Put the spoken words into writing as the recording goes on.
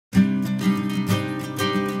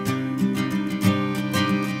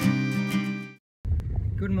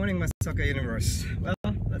Good morning, my soccer universe. Well,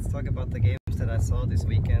 let's talk about the games that I saw this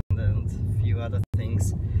weekend and a few other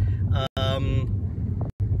things. I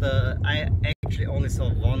actually only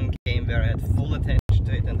saw one game where I had full attention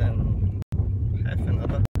to it, and then half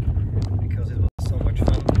another because it was so much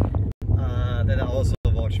fun that I also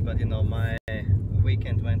watched. But you know, my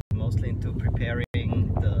weekend went mostly into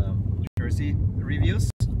preparing the jersey reviews.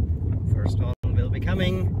 First one will be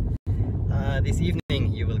coming this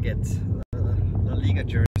evening. You will get La Liga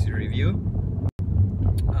jersey review,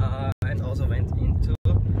 and also went into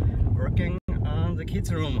working on the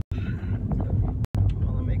kids' room. I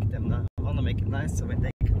wanna make it nice, so when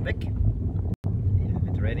they come back, they have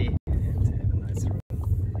it ready and have a nice room,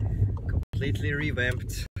 completely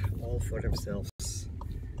revamped, all for themselves.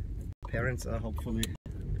 Parents are hopefully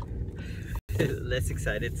less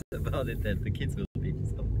excited about it than the kids will be,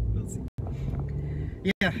 so we'll see.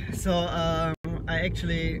 Yeah, so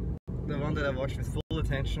the one that I watched with full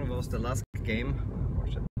attention was the last game. I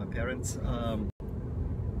watched it with my parents,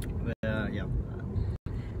 where, yeah,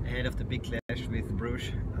 ahead of the big clash with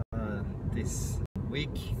Bruges this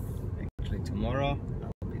week, actually tomorrow,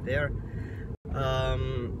 I'll be there.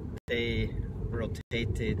 They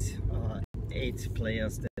rotated 8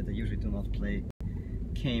 players that they usually do not play,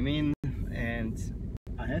 came in, and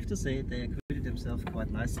I have to say they acquitted themselves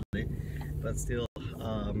quite nicely, but still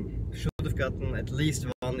should have gotten at least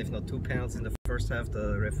one, if not 2 penalties in the first half.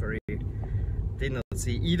 The referee did not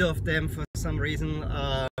see either of them for some reason.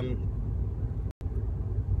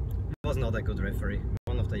 Was not a good referee,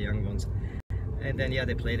 one of the young ones. And then yeah,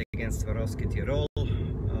 they played against Swarovski Tirol.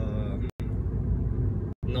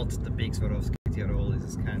 Not the big Swarovski Tirol, this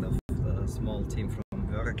is kind of the small team from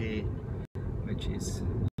Villareal, which is a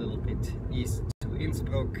little bit east to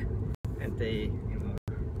Innsbruck. And they, you know,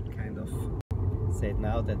 kind of said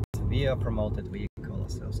now that we are promoted, we call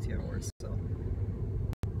ourselves Tirol. So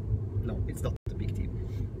no, it's not a big team.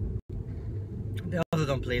 They also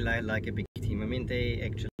don't play like a big team. I mean, they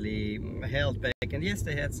actually held back, and yes,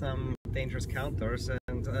 they had some dangerous counters,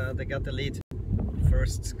 and they got the lead.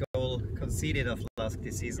 First goal conceded of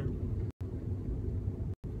this season,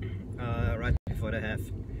 right before the half.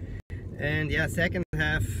 And yeah, second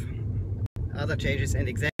half, other changes, and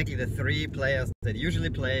exactly the 3 players that usually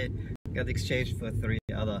play got exchanged for 3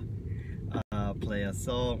 other players.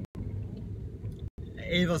 So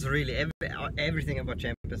it was really everything about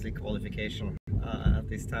Champions League qualification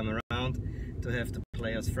this time around, to have the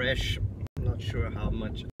players fresh. I'm not sure how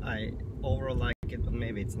much I overall like it, but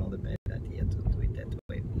maybe it's not a bad idea to do it that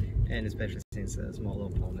way, and especially since a small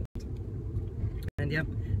opponent. And yeah,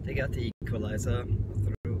 they got the equalizer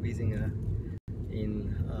through Wiesinger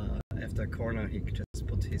in after a corner. He just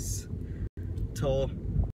put his toe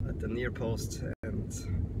at the near post and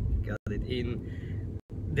got it in.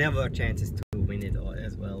 There were chances to win it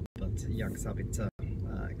as well, but young Sabitzer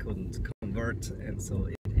couldn't convert, and so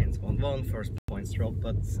it ends 1-1, first points dropped.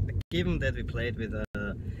 But given that we played with a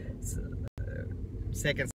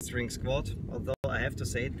second string squad, although I have to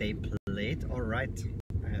say they played alright,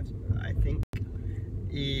 I think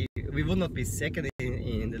we would not be second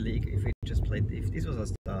in the league if we just played, if this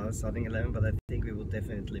was a starting 11, but I think we would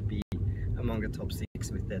definitely be among the top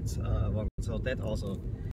 6 with that one, so that also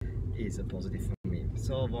is a positive for me.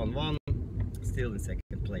 So 1-1, still in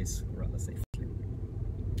second place rather safely.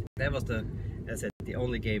 That was as I said, the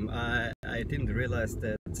only game. I didn't realize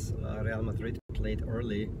that Real Madrid played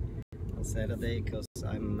early on Saturday, because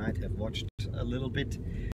I might have watched a little bit.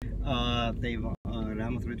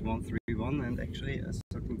 Real Madrid won 3-1, and actually a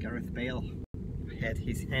certain Gareth Bale had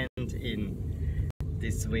his hand in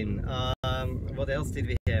this win. What else did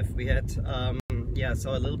we have? We had yeah,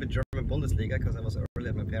 so a little bit German Bundesliga, because I was early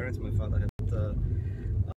at my parents. My father had the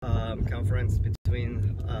conference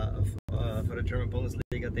between for the German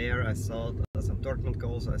Bundesliga there. I saw some Dortmund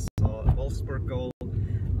goals, I saw a Wolfsburg goal,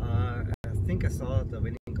 I think I saw the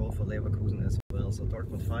winning goal for Leverkusen as well. So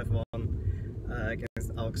Dortmund 5-1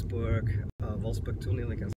 against Augsburg, Wolfsburg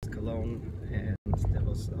 2-0 against Cologne, and there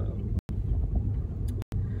was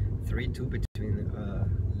 3-2 between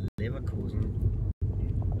Leverkusen.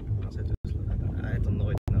 I don't know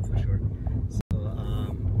it now for sure. So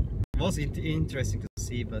it was interesting to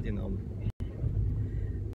see, but you know,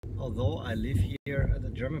 although I live here, the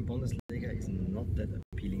German Bundesliga is not that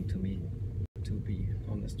appealing to me, to be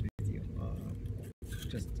honest with you.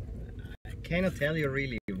 I cannot tell you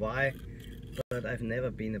really why, but I've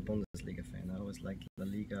never been a Bundesliga fan. I always liked La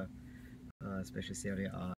Liga, especially Serie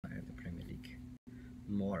A and the Premier League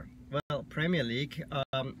more. Well, Premier League,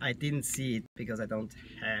 I didn't see it because I don't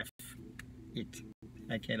have it.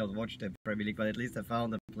 I cannot watch the Premier League, but at least I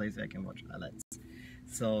found a place where I can watch highlights.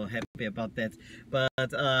 So happy about that. But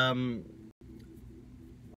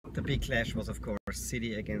the big clash was, of course,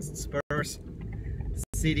 City against Spurs.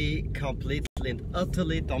 City completely and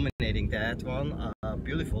utterly dominating that one.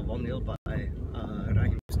 Beautiful 1-0 by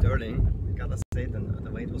Raheem Sterling, gotta say,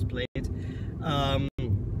 the way it was played.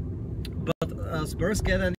 But Spurs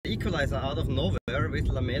get an equalizer out of nowhere with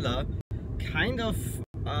Lamela, kind of,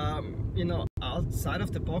 you know, outside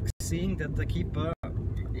of the box, seeing that the keeper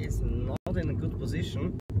is not in a good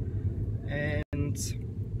position. And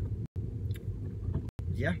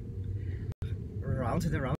yeah,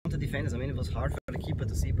 rounded around the defenders. I mean, it was hard for the keeper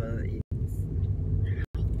to see, but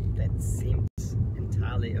that seemed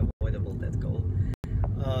entirely avoidable, that goal.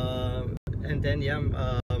 And then yeah,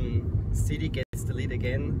 City gets the lead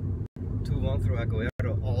again, 2-1 through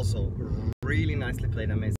Aguero. Also really nicely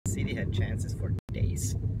played. I mean, City had chances for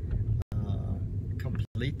days.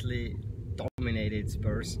 Completely dominated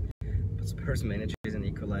Spurs, but Spurs manages an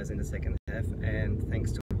equalizer in the second half, and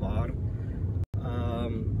thanks to VAR,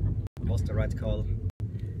 was the right call.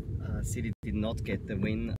 City did not get the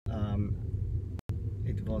win.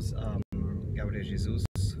 It was Gabriel Jesus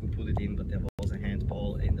who put it in, but there was a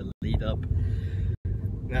handball in the lead up.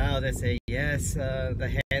 Now they say yes,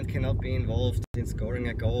 the hand cannot be involved in scoring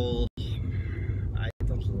a goal. I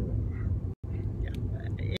don't know. Yeah,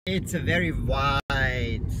 it's a very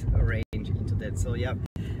wide range into that. So yeah,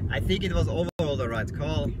 I think it was overall the right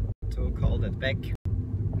call to call that back.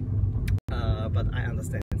 But I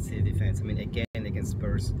understand City defense. I mean, again against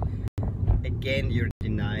Spurs, again you're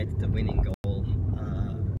denied the winning goal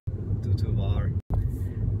due to VAR.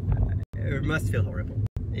 It must feel horrible.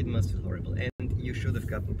 It must feel horrible, and you should have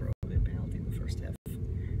gotten probably a penalty in the first half.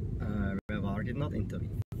 Where VAR did not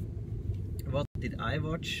intervene. What did I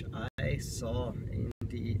watch? I saw in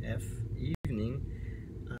the evening.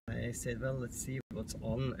 I said, well, let's see what's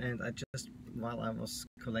on, and I just, while I was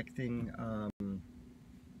collecting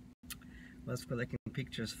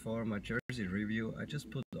pictures for my jersey review, I just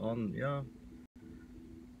put on, yeah,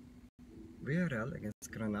 Villareal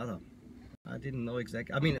against Granada. I didn't know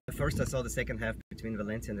exactly. I mean, first I saw the second half between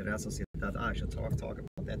Valencia and the Real Sociedad. I should talk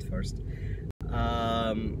about that first.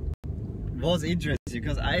 Was interesting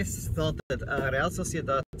because I thought that Real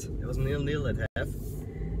Sociedad, it was 0-0 at half,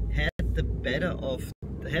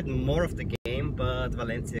 had more of the game, but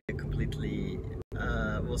Valencia completely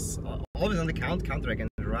was always on the counter again,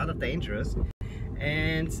 rather dangerous,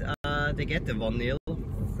 and they get the 1-0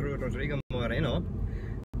 through Rodrigo Moreno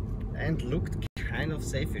and looked kind of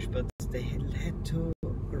safe-ish, but they had to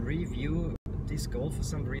review this goal for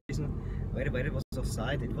some reason. Whether it was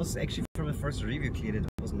offside, it was actually from the first review clear that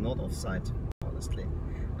it was not offside, honestly.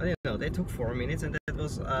 But you know, they took 4 minutes, and that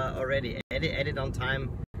was already added on time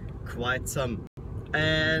quite some.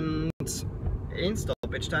 And in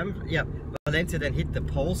stoppage time, yeah, Valencia then hit the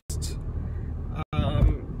post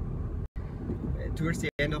towards the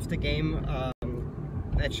end of the game.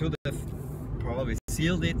 That should have probably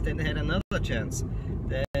sealed it. Then they had another chance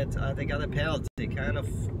that they got a penalty, kind of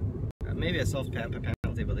maybe a soft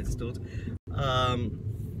penalty, but it stood,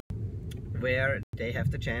 where they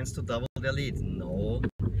have the chance to double their lead. No,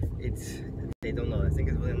 they don't know. I think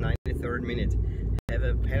it was the 93rd minute. Have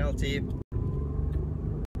a penalty.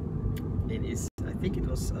 It is, I think it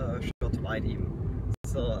was shot wide even.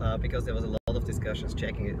 So because there was a lot of discussions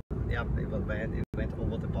checking it. Yeah, it went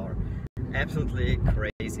over the bar. Absolutely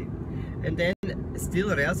crazy. And then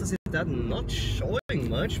still Real Sociedad not showing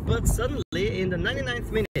much, but suddenly in the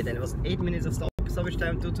 99th minute, and it was 8 minutes of stoppage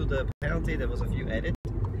time due to the penalty, there was a few added.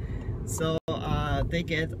 So they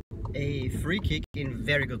get a free kick in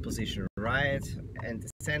very good position, right and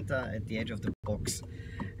center at the edge of the box.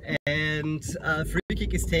 And free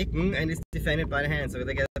kick is taken and is defended by the hand, so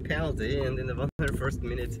they get a penalty, and in the 101st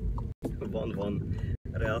minute, 1-1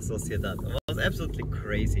 Real Sociedad. It was absolutely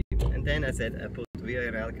crazy. And then I said I put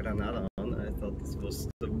Villareal Granada on. I thought this was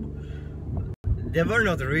there were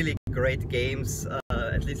not really great games,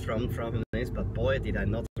 at least from the names, but boy did I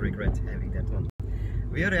not regret having that one.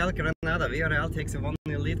 Villareal Granada. Villareal takes a 1-0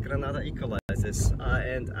 lead, Granada equalizes,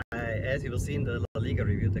 and as you will see in the La Liga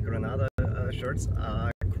review, the Granada shirts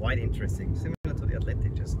are quite interesting, similar to the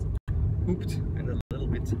Athletic, just hooped and a little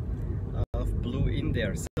bit of blue in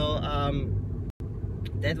there. So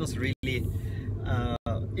that was really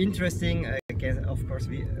interesting. Again, of course,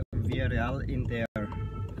 Villareal in their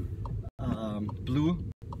blue,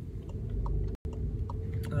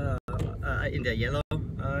 in their yellow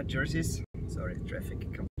jerseys. Sorry,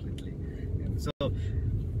 traffic completely. So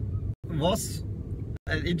was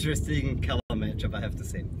an interesting color matchup, I have to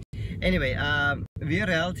say. Anyway,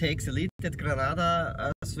 Villareal takes a lead that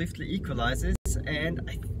Granada swiftly equalizes, and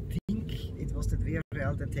I think it was that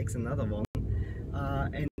Villareal that takes another one.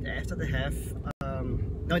 And after the half,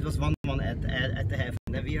 no, it was 1-1 at the half.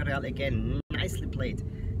 And then Villareal again, nicely played,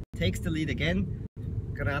 takes the lead again.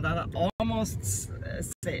 Granada almost,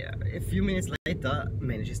 say, a few minutes later,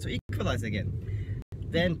 manages to equalize again.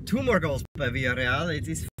 Then 2 more goals by Villareal. It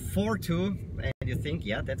is 4-2, and you think,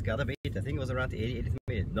 yeah, that's gotta be it. I think it was around the 80th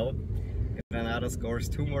minute. No, Granada scores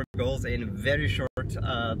 2 more goals in very short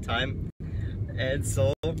time, and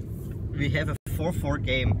so we have a 4-4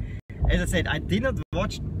 game. As I said, I did not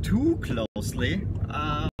watch too closely,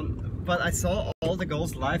 but I saw all the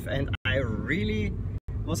goals live, and I really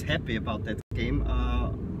was happy about that game.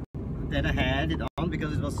 That I had it on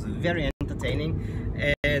because it was very entertaining,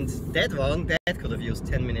 and that one that could have used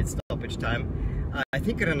 10 minutes stoppage time. I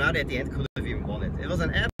think Granada at the end could have even won it. It was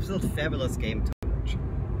an absolute fabulous game to watch.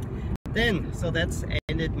 Then, so that's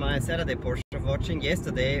ended my Saturday portion of watching.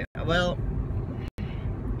 Yesterday, well,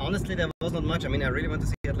 honestly there was not much. I mean, I really want to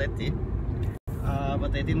see Atleti,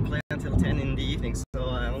 but they didn't play until 10 in the evening, so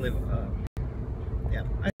I only, yeah,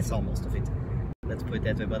 I saw most of it. Let's put it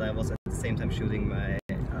that way, but I was at the same time shooting my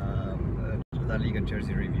La Liga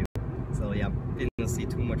jersey review. So yeah, didn't see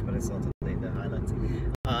too much, but I saw today the highlights.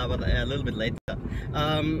 But a little bit later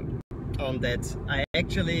on that, I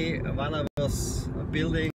actually, while I was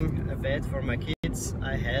building a bed for my kids,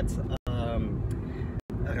 I had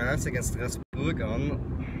Reims against Strasbourg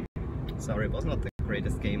on. Sorry, it was not the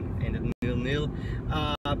greatest game, ended 0-0.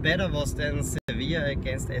 Better was then Sevilla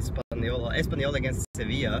against Espanyol, or Espanyol against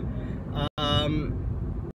Sevilla,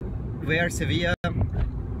 where Sevilla,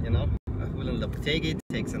 you know, Julian Lopetegui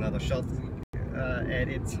takes another shot at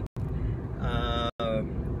it.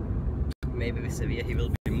 Maybe with Sevilla he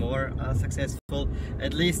will be more successful.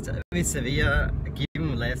 At least with Sevilla,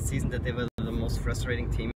 given last season that they were the most frustrating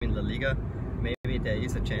team in La Liga, maybe there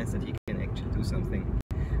is a chance that he can actually do something.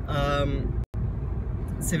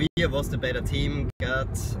 Sevilla was the better team,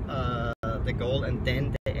 got the goal, and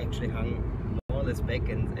then they actually hung more or less back,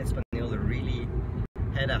 and Espanyol really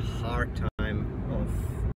had a hard time of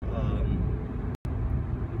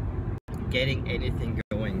getting anything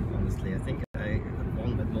going, honestly. I think I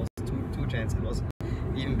won at most two chances, was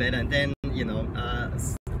even better, and then, you know,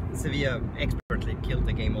 Sevilla expertly killed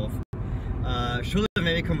the game off. Should have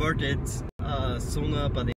maybe converted sooner,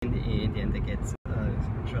 but in the end they get,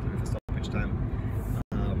 shortly before stoppage time,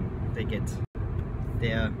 they get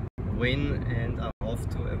their win and are off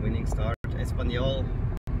to a winning start. Espanyol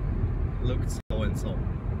looked so and so.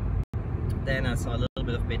 Then I saw a little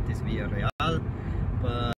bit of Betis Villareal,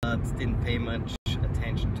 but didn't pay much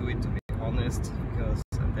attention to it, to be honest, because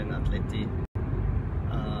and then Atleti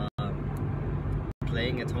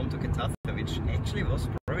playing at home to Getafe, which actually was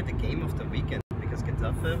probably the game of the weekend, because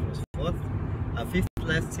Getafe was 5th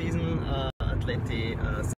last season, Atleti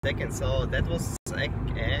 2nd, so that was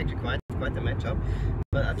actually quite a matchup.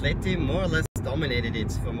 But Atleti more or less dominated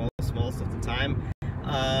it for most of the time.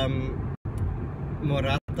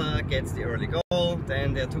 Morata gets the early goal,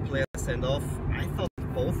 then their 2 players send off. I thought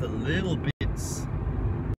both a little bit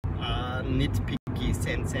nitpicky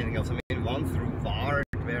sending off. I mean, one through VAR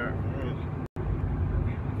where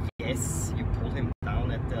yes, you pulled him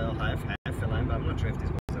down at the half line, but I'm not sure if this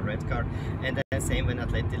was a red card. And then same when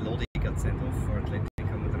Atleti Lodi got sent off for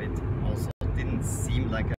Atletico Madrid. Also didn't seem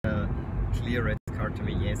like a clear red card to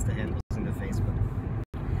me. Yes, the hand was in the face, but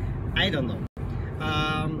I don't know.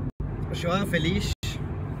 Joao Felix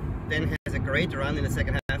then has a great run in the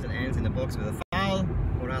second half that ends in the box with a foul.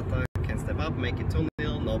 Morata can step up, make it 2-0.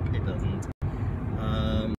 Nope, it doesn't.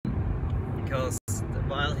 Because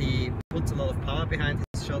while he puts a lot of power behind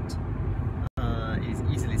his shot, is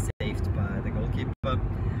easily saved by the goalkeeper.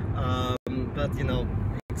 But you know,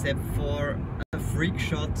 except for a freak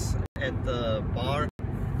shot at the bar,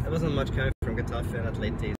 there wasn't much coming from Getafe, and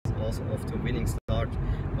Atleti is also off to a winning start.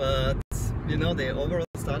 But you know, the overall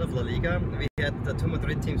start of La Liga, we had the 2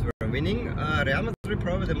 Madrid teams were winning. Real Madrid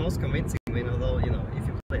probably the most convincing win, although, you know, if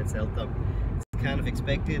you play at Celta, it's kind of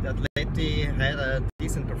expected. Atleti had a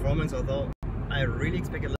decent performance, although I really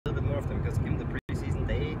expect a little bit more of them, because given the preseason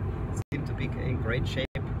they seem to be in great shape.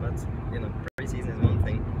 But you know, preseason is one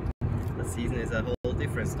thing, the season is a whole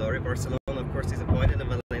different story. Barcelona, of course, disappointed,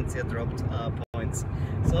 and Valencia dropped points.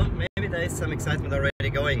 So maybe there is some excitement already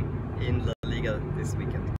going in La Liga this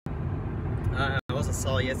weekend. I also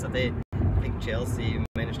saw yesterday, I think Chelsea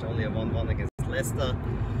managed only a 1-1 against Leicester.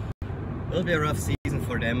 Will be a rough season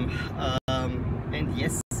for them. And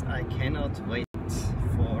yes, I cannot wait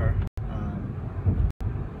for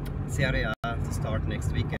Serie A to start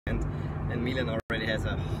next weekend. And Milan already has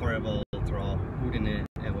a horrible draw, Udine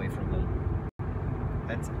away from home.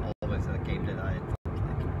 That's always a game that I don't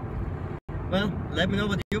like. Well, let me know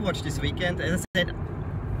what you watched this weekend. As I said,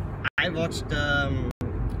 I watched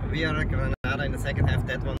Villareal Granada in the second half.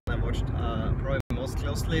 That one I watched probably most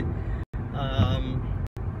closely.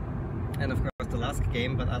 And of course the last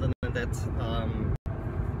game, but other than that,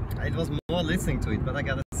 it was more listening to it, but I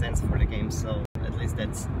got a sense for the game, so at least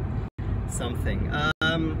that's something.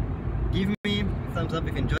 Give me a thumbs up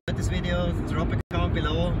if you enjoyed this video, drop a comment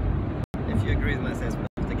below if you agree with my assessment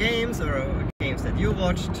of the games or games that you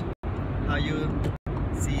watched, how you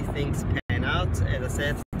see things pan out. As I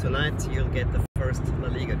said, tonight you'll get the first La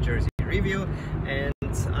Liga jersey review, and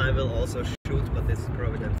I will also shoot, but this is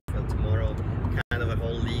probably then for tomorrow, kind of a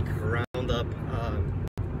whole league roundup,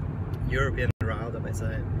 European roundup as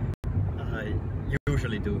I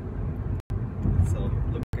usually do. So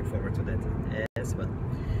looking forward to that as well.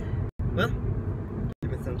 Well,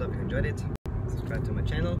 give me a thumbs up if you enjoyed it, subscribe to my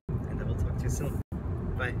channel, and I will talk to you soon.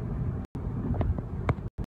 Bye.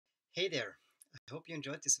 Hey there, I hope you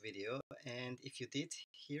enjoyed this video, and if you did,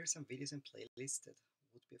 here are some videos and playlists that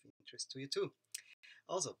would be of interest to you too.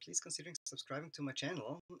 Also, please consider subscribing to my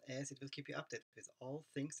channel, as it will keep you updated with all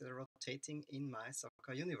things that are rotating in my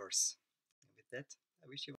soccer universe. And with that, I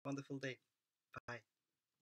wish you a wonderful day. Bye.